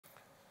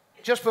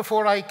just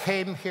before I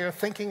came here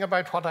thinking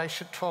about what I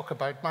should talk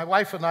about, my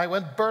wife and I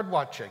went bird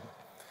watching.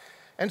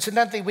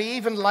 Incidentally, we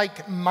even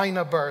like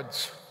minor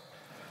birds.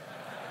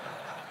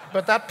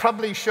 But that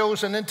probably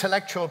shows an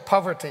intellectual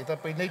poverty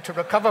that we need to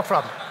recover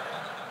from.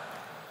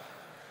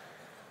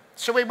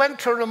 So we went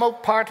to a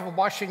remote part of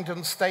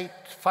Washington State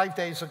 5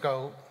 days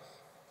ago,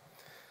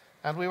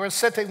 and we were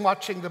sitting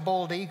watching the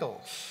bald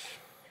eagles.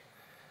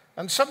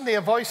 And suddenly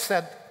a voice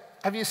said,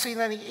 "Have you seen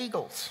any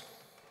eagles?"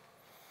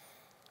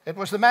 It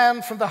was the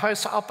man from the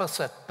house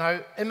opposite.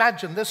 Now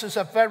imagine, this is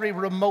a very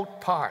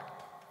remote part.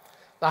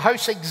 The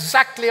house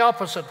exactly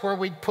opposite where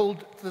we'd pulled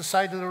to the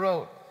side of the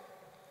road.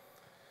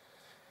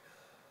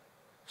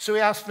 So he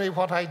asked me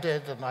what I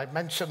did, and I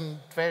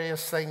mentioned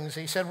various things.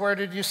 He said, "Where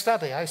did you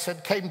study?" I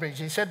said, "Cambridge."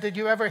 He said, "Did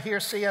you ever hear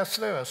C.S.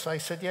 Lewis?" I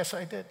said, "Yes,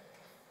 I did."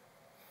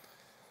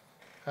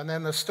 And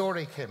then the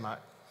story came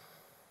out.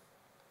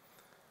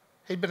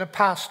 He'd been a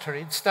pastor.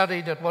 He'd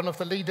studied at one of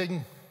the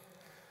leading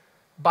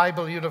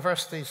Bible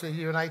universities in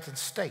the United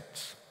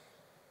States.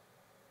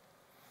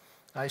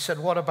 I said,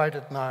 "What about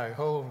it now?"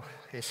 "Oh,"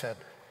 he said,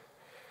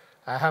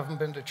 "I haven't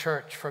been to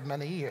church for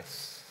many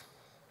years."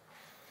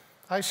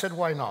 I said,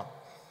 "Why not?"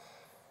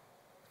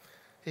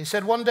 He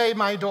said, "One day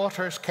my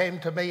daughters came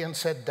to me and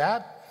said,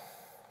 'Dad,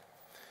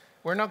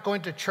 we're not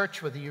going to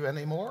church with you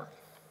anymore.'"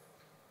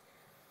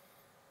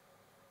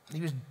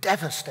 He was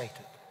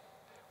devastated.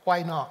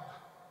 "Why not?"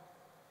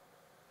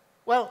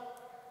 "Well,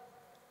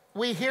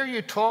 we hear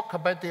you talk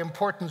about the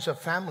importance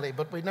of family,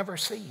 but we never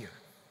see you.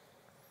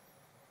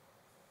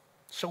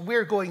 So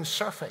we're going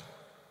surfing,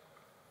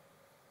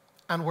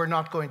 and we're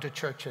not going to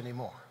church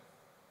anymore."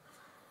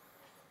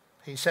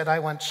 He said, "I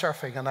went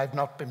surfing, and I've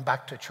not been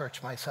back to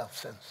church myself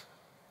since."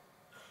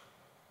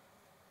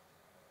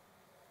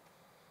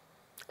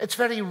 It's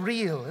very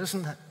real,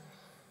 isn't it?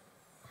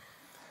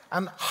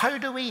 And how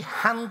do we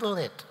handle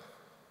it?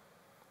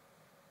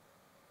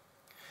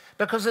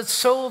 Because it's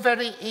so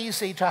very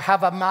easy to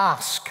have a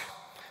mask,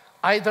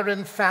 either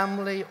in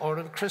family or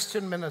in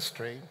Christian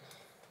ministry,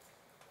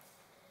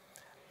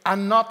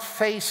 and not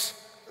face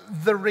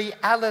the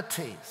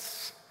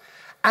realities.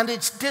 And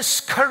it's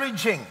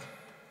discouraging.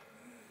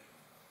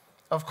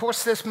 Of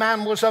course, this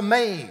man was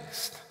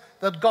amazed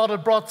that God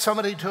had brought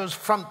somebody to his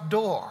front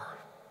door.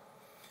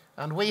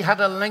 And we had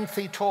a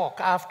lengthy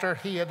talk after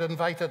he had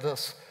invited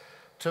us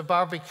to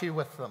barbecue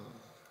with them.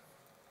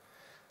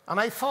 And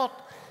I thought,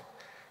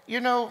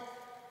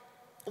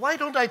 why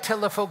don't I tell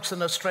the folks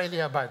in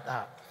Australia about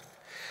that?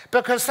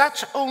 Because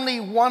that's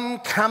only one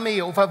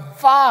cameo of a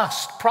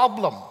vast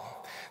problem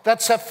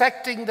that's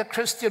affecting the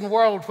Christian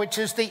world, which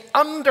is the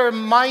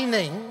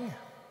undermining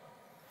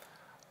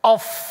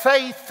of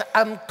faith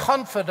and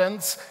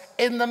confidence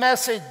in the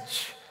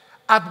message,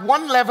 at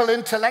one level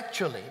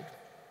intellectually,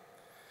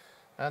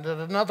 and at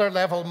another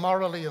level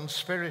morally and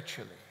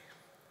spiritually,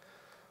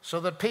 so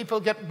that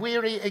people get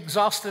weary,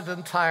 exhausted,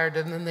 and tired,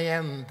 and in the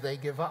end they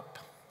give up.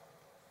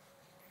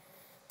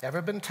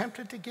 Ever been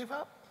tempted to give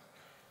up?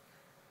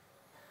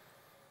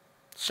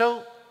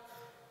 So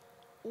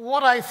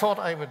what I thought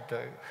I would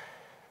do,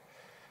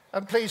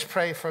 and please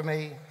pray for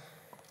me,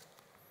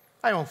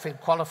 I don't feel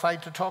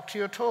qualified to talk to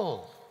you at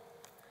all.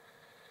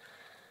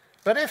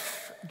 But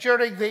if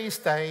during these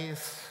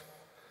days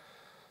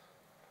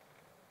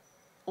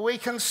we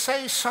can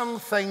say some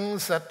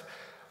things that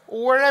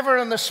wherever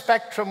in the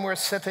spectrum we're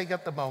sitting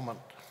at the moment,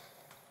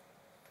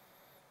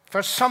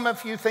 for some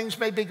of you things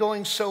may be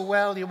going so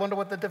well you wonder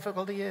what the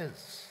difficulty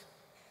is.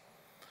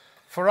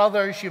 For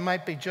others you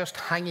might be just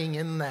hanging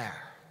in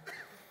there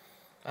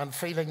and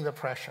feeling the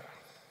pressure,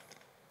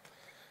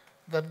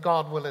 that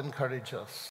God will encourage us.